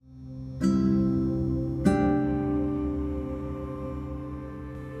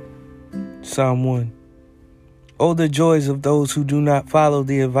Psalm 1. Oh, the joys of those who do not follow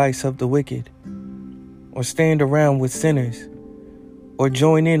the advice of the wicked, or stand around with sinners, or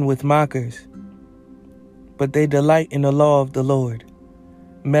join in with mockers. But they delight in the law of the Lord,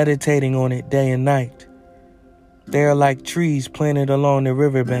 meditating on it day and night. They are like trees planted along the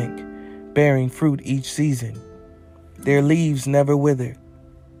riverbank, bearing fruit each season. Their leaves never wither,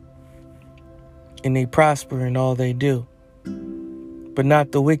 and they prosper in all they do. But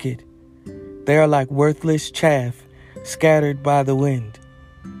not the wicked. They are like worthless chaff scattered by the wind.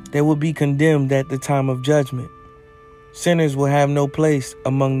 They will be condemned at the time of judgment. Sinners will have no place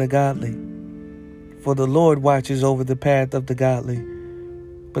among the godly. For the Lord watches over the path of the godly,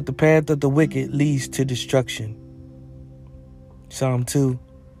 but the path of the wicked leads to destruction. Psalm 2.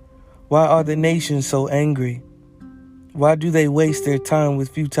 Why are the nations so angry? Why do they waste their time with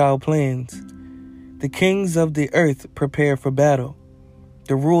futile plans? The kings of the earth prepare for battle.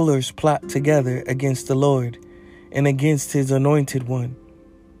 The rulers plot together against the Lord and against his anointed one.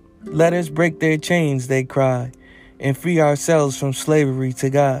 Let us break their chains, they cry, and free ourselves from slavery to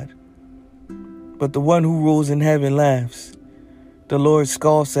God. But the one who rules in heaven laughs. The Lord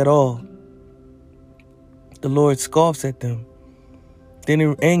scoffs at all. The Lord scoffs at them. Then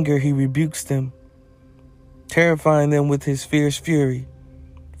in anger he rebukes them, terrifying them with his fierce fury.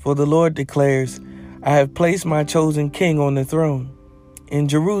 For the Lord declares, I have placed my chosen king on the throne, in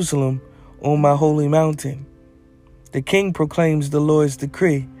Jerusalem, on my holy mountain. The king proclaims the Lord's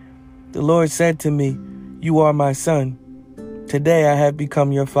decree. The Lord said to me, You are my son. Today I have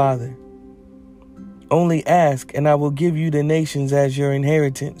become your father. Only ask, and I will give you the nations as your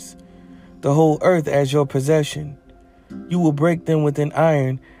inheritance, the whole earth as your possession. You will break them with an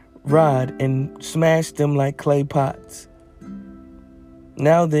iron rod and smash them like clay pots.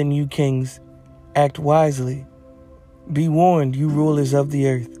 Now then, you kings, act wisely. Be warned, you rulers of the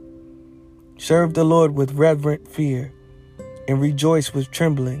earth. Serve the Lord with reverent fear and rejoice with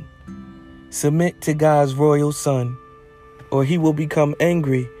trembling. Submit to God's royal Son, or he will become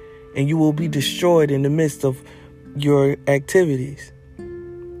angry and you will be destroyed in the midst of your activities.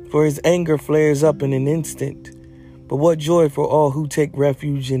 For his anger flares up in an instant, but what joy for all who take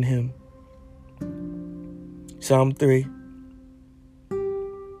refuge in him. Psalm 3.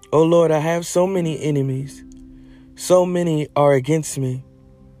 O Lord, I have so many enemies. So many are against me.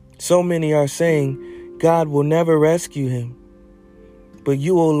 So many are saying, God will never rescue him. But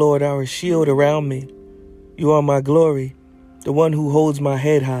you, O Lord, are a shield around me. You are my glory, the one who holds my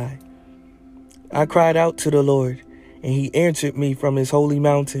head high. I cried out to the Lord, and he answered me from his holy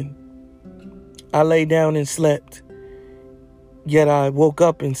mountain. I lay down and slept, yet I woke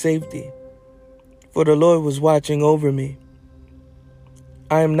up in safety, for the Lord was watching over me.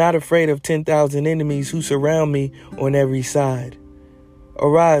 I am not afraid of 10,000 enemies who surround me on every side.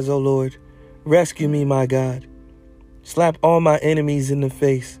 Arise, O Lord, rescue me, my God. Slap all my enemies in the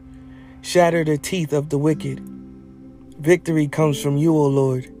face. Shatter the teeth of the wicked. Victory comes from you, O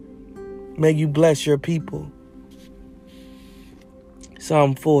Lord. May you bless your people.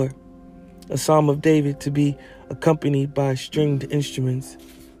 Psalm 4, a psalm of David to be accompanied by stringed instruments.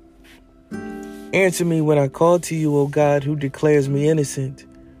 Answer me when I call to you, O God, who declares me innocent.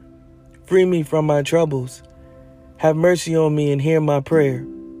 Free me from my troubles. Have mercy on me and hear my prayer.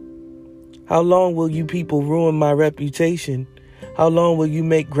 How long will you people ruin my reputation? How long will you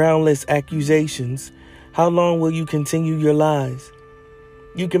make groundless accusations? How long will you continue your lies?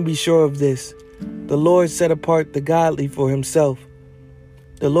 You can be sure of this. The Lord set apart the godly for himself.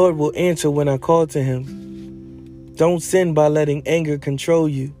 The Lord will answer when I call to him. Don't sin by letting anger control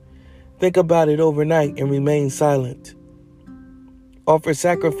you. Think about it overnight and remain silent. Offer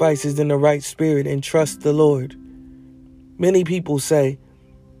sacrifices in the right spirit and trust the Lord. Many people say,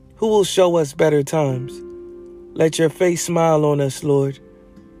 who will show us better times? Let your face smile on us, Lord.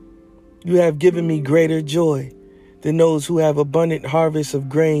 You have given me greater joy than those who have abundant harvests of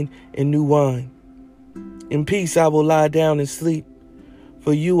grain and new wine. In peace I will lie down and sleep,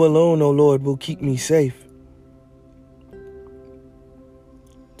 for you alone, O Lord, will keep me safe.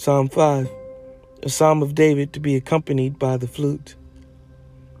 Psalm 5, a psalm of David to be accompanied by the flute.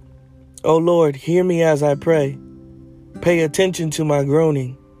 O Lord, hear me as I pray. Pay attention to my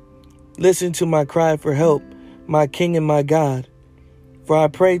groaning. Listen to my cry for help, my King and my God. For I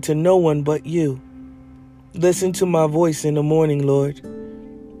pray to no one but you. Listen to my voice in the morning, Lord.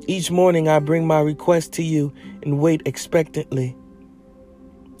 Each morning I bring my request to you and wait expectantly.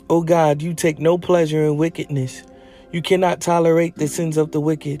 O God, you take no pleasure in wickedness. You cannot tolerate the sins of the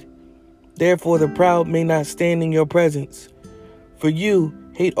wicked. Therefore the proud may not stand in your presence. For you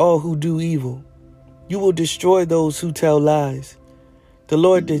hate all who do evil. You will destroy those who tell lies. The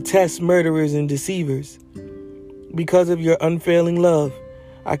Lord detests murderers and deceivers. Because of your unfailing love,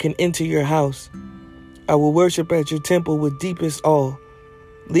 I can enter your house. I will worship at your temple with deepest awe.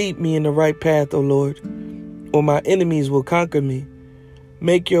 Lead me in the right path, O Lord, or my enemies will conquer me.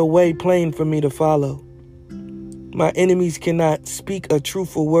 Make your way plain for me to follow. My enemies cannot speak a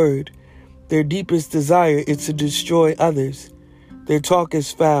truthful word. Their deepest desire is to destroy others. Their talk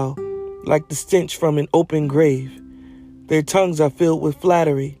is foul, like the stench from an open grave. Their tongues are filled with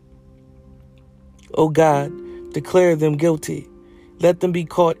flattery. O God, declare them guilty. Let them be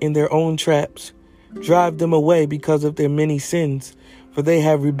caught in their own traps. Drive them away because of their many sins, for they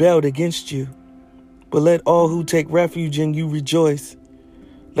have rebelled against you. But let all who take refuge in you rejoice.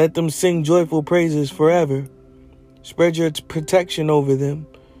 Let them sing joyful praises forever. Spread your protection over them,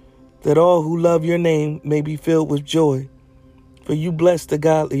 that all who love your name may be filled with joy. For you bless the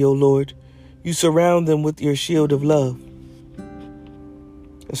godly, O Lord. You surround them with your shield of love.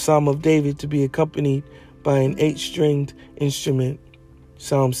 A Psalm of David to be accompanied by an 8-stringed instrument.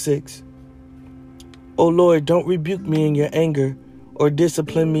 Psalm 6. O Lord, don't rebuke me in your anger or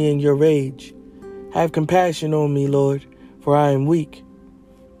discipline me in your rage. Have compassion on me, Lord, for I am weak.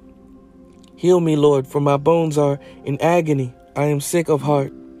 Heal me, Lord, for my bones are in agony. I am sick of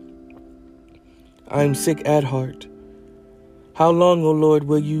heart. I am sick at heart. How long, O Lord,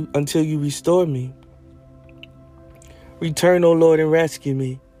 will you until you restore me? Return, O Lord, and rescue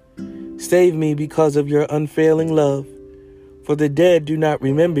me. Save me because of your unfailing love. For the dead do not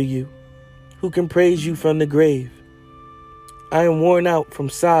remember you. Who can praise you from the grave? I am worn out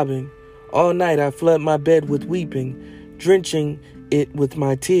from sobbing. All night I flood my bed with weeping, drenching it with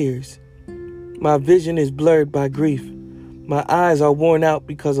my tears. My vision is blurred by grief. My eyes are worn out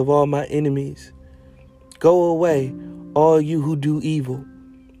because of all my enemies. Go away, all you who do evil.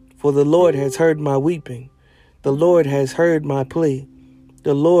 For the Lord has heard my weeping. The Lord has heard my plea.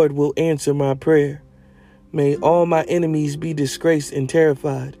 The Lord will answer my prayer. May all my enemies be disgraced and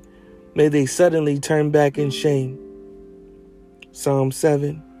terrified. May they suddenly turn back in shame. Psalm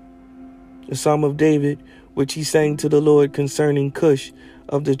 7. The Psalm of David, which he sang to the Lord concerning Cush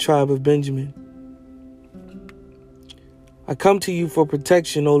of the tribe of Benjamin. I come to you for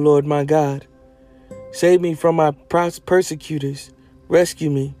protection, O Lord my God. Save me from my persecutors. Rescue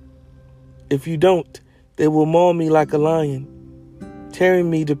me. If you don't, they will maul me like a lion,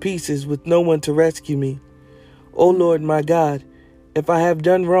 tearing me to pieces with no one to rescue me. O Lord my God, if I have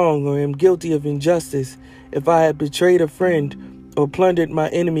done wrong or am guilty of injustice, if I have betrayed a friend or plundered my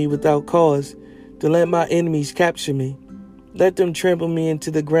enemy without cause, then let my enemies capture me. Let them trample me into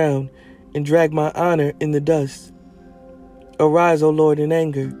the ground and drag my honor in the dust. Arise, O Lord, in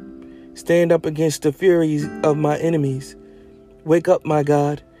anger. Stand up against the furies of my enemies. Wake up, my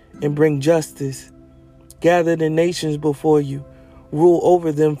God, and bring justice. Gather the nations before you. Rule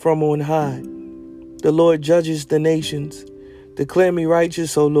over them from on high. The Lord judges the nations. Declare me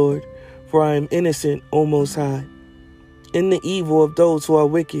righteous, O Lord, for I am innocent, O Most High. In the evil of those who are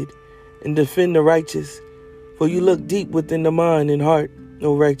wicked, and defend the righteous. For you look deep within the mind and heart,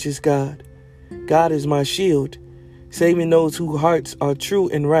 O righteous God. God is my shield, saving those whose hearts are true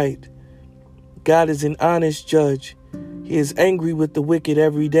and right. God is an honest judge. He is angry with the wicked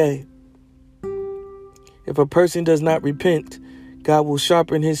every day. If a person does not repent, God will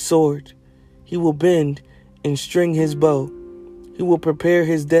sharpen his sword. He will bend and string his bow. He will prepare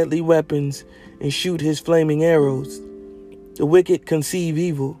his deadly weapons and shoot his flaming arrows. The wicked conceive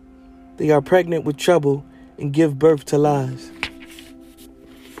evil. They are pregnant with trouble and give birth to lies.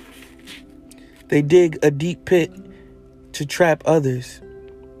 They dig a deep pit to trap others,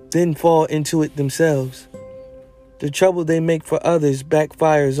 then fall into it themselves. The trouble they make for others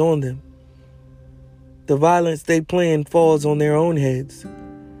backfires on them. The violence they plan falls on their own heads.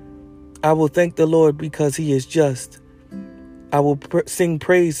 I will thank the Lord because he is just. I will sing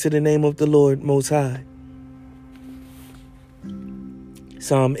praise to the name of the Lord Most High.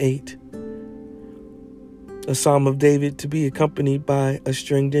 Psalm 8. A Psalm of David to be accompanied by a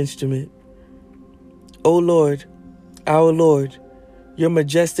stringed instrument. O Lord, our Lord, your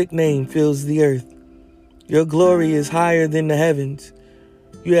majestic name fills the earth. Your glory is higher than the heavens.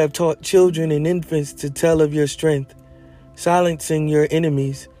 You have taught children and infants to tell of your strength, silencing your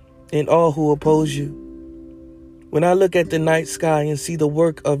enemies and all who oppose you. When I look at the night sky and see the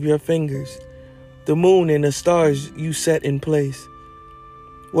work of your fingers, the moon and the stars you set in place,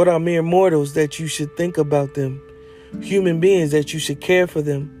 what are mere mortals that you should think about them, human beings that you should care for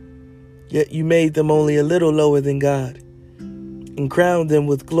them? Yet you made them only a little lower than God and crowned them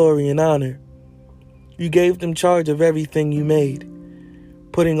with glory and honor. You gave them charge of everything you made,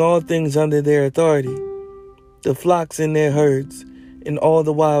 putting all things under their authority, the flocks in their herds, and all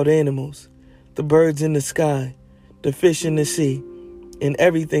the wild animals, the birds in the sky, the fish in the sea, and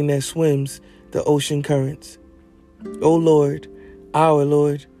everything that swims the ocean currents. O Lord, our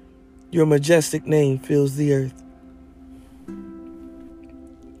Lord, your majestic name fills the earth.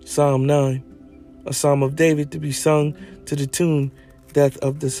 Psalm 9, a psalm of David to be sung to the tune, Death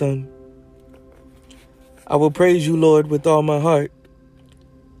of the Son. I will praise you, Lord, with all my heart.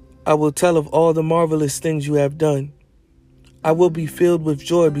 I will tell of all the marvelous things you have done. I will be filled with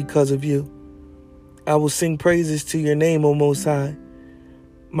joy because of you. I will sing praises to your name, O Most High.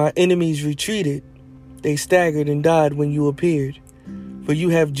 My enemies retreated. They staggered and died when you appeared, for you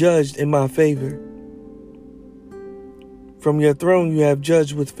have judged in my favor. From your throne you have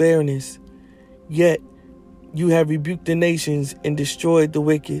judged with fairness, yet you have rebuked the nations and destroyed the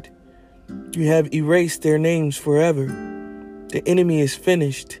wicked. You have erased their names forever. The enemy is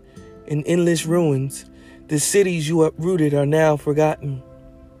finished in endless ruins. The cities you uprooted are now forgotten.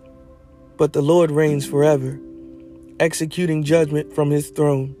 But the Lord reigns forever, executing judgment from his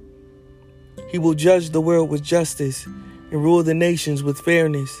throne. He will judge the world with justice and rule the nations with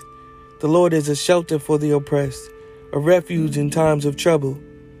fairness. The Lord is a shelter for the oppressed, a refuge in times of trouble.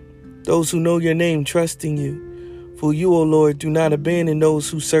 Those who know your name trust in you, for you, O Lord, do not abandon those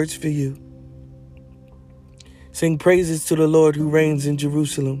who search for you. Sing praises to the Lord who reigns in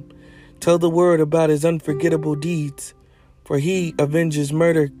Jerusalem. Tell the word about his unforgettable deeds, for he who avenges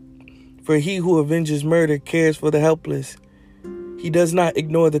murder cares for the helpless. He does not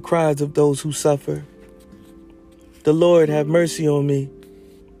ignore the cries of those who suffer. The Lord have mercy on me.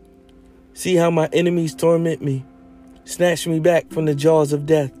 See how my enemies torment me. Snatch me back from the jaws of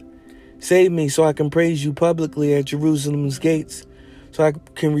death. Save me so I can praise you publicly at Jerusalem's gates, so I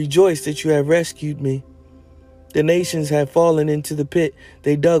can rejoice that you have rescued me. The nations have fallen into the pit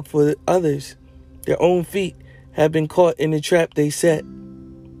they dug for others. Their own feet have been caught in the trap they set.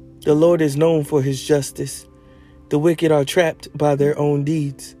 The Lord is known for his justice. The wicked are trapped by their own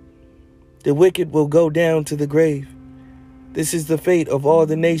deeds. The wicked will go down to the grave. This is the fate of all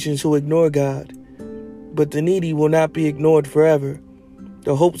the nations who ignore God. But the needy will not be ignored forever.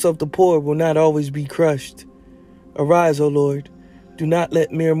 The hopes of the poor will not always be crushed. Arise, O Lord. Do not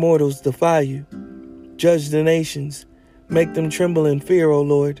let mere mortals defy you. Judge the nations. Make them tremble in fear, O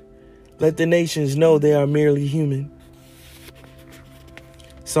Lord. Let the nations know they are merely human.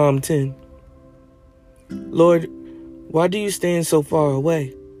 Psalm 10. Lord, why do you stand so far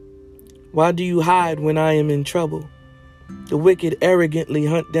away? Why do you hide when I am in trouble? The wicked arrogantly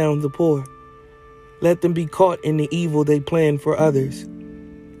hunt down the poor. Let them be caught in the evil they plan for others.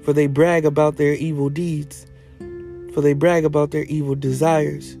 For they brag about their evil deeds. For they brag about their evil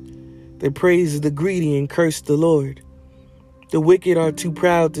desires. They praise the greedy and curse the Lord. The wicked are too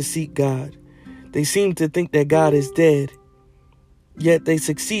proud to seek God. They seem to think that God is dead. Yet they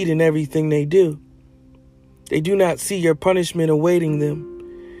succeed in everything they do. They do not see your punishment awaiting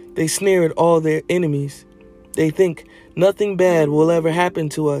them. They sneer at all their enemies. They think nothing bad will ever happen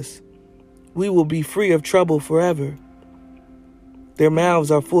to us. We will be free of trouble forever. Their mouths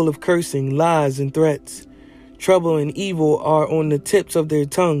are full of cursing, lies, and threats. Trouble and evil are on the tips of their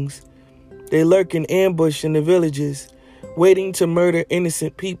tongues. They lurk in ambush in the villages, waiting to murder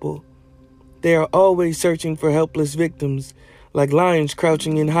innocent people. They are always searching for helpless victims, like lions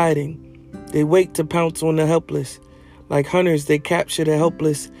crouching in hiding. They wait to pounce on the helpless. Like hunters, they capture the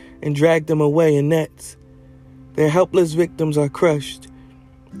helpless and drag them away in nets. Their helpless victims are crushed.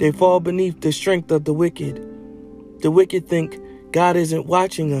 They fall beneath the strength of the wicked. The wicked think God isn't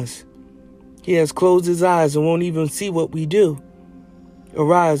watching us. He has closed his eyes and won't even see what we do.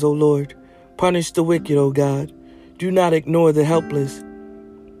 Arise, O Lord. Punish the wicked, O God. Do not ignore the helpless.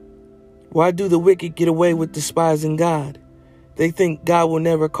 Why do the wicked get away with despising God? They think God will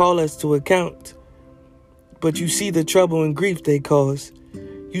never call us to account. But you see the trouble and grief they cause.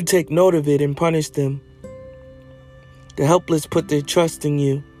 You take note of it and punish them. The helpless put their trust in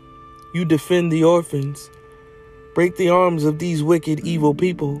you. You defend the orphans. Break the arms of these wicked, evil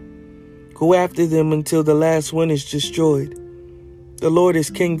people. Go after them until the last one is destroyed. The Lord is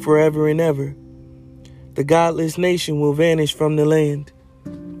king forever and ever. The godless nation will vanish from the land.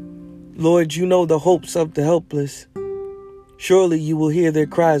 Lord, you know the hopes of the helpless. Surely you will hear their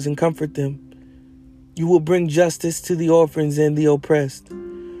cries and comfort them. You will bring justice to the orphans and the oppressed,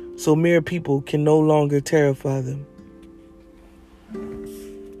 so mere people can no longer terrify them.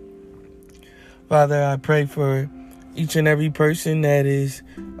 Father, I pray for each and every person that is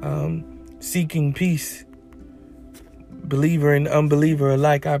seeking peace, believer and unbeliever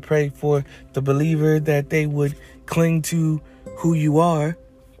alike. I pray for the believer that they would cling to who you are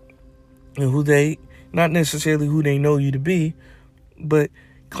and not necessarily who they know you to be, but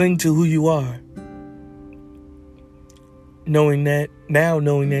cling to who you are. Knowing that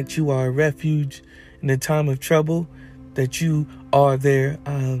you are a refuge in the time of trouble, that you are their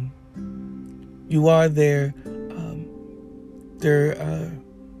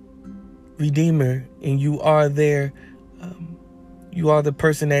redeemer, and you are the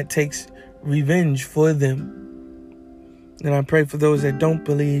person that takes revenge for them. And I pray for those that don't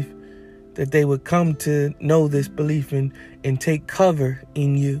believe, that they would come to know this belief and take cover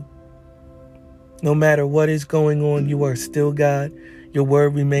in you. No matter what is going on, you are still God. Your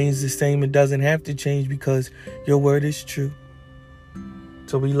word remains the same. It doesn't have to change because your word is true.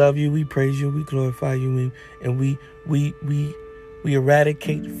 So we love you, we praise you, we glorify you, and we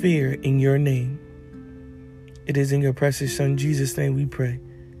eradicate fear in your name. It is in your precious Son, Jesus' name, we pray.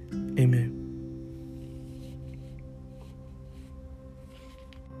 Amen.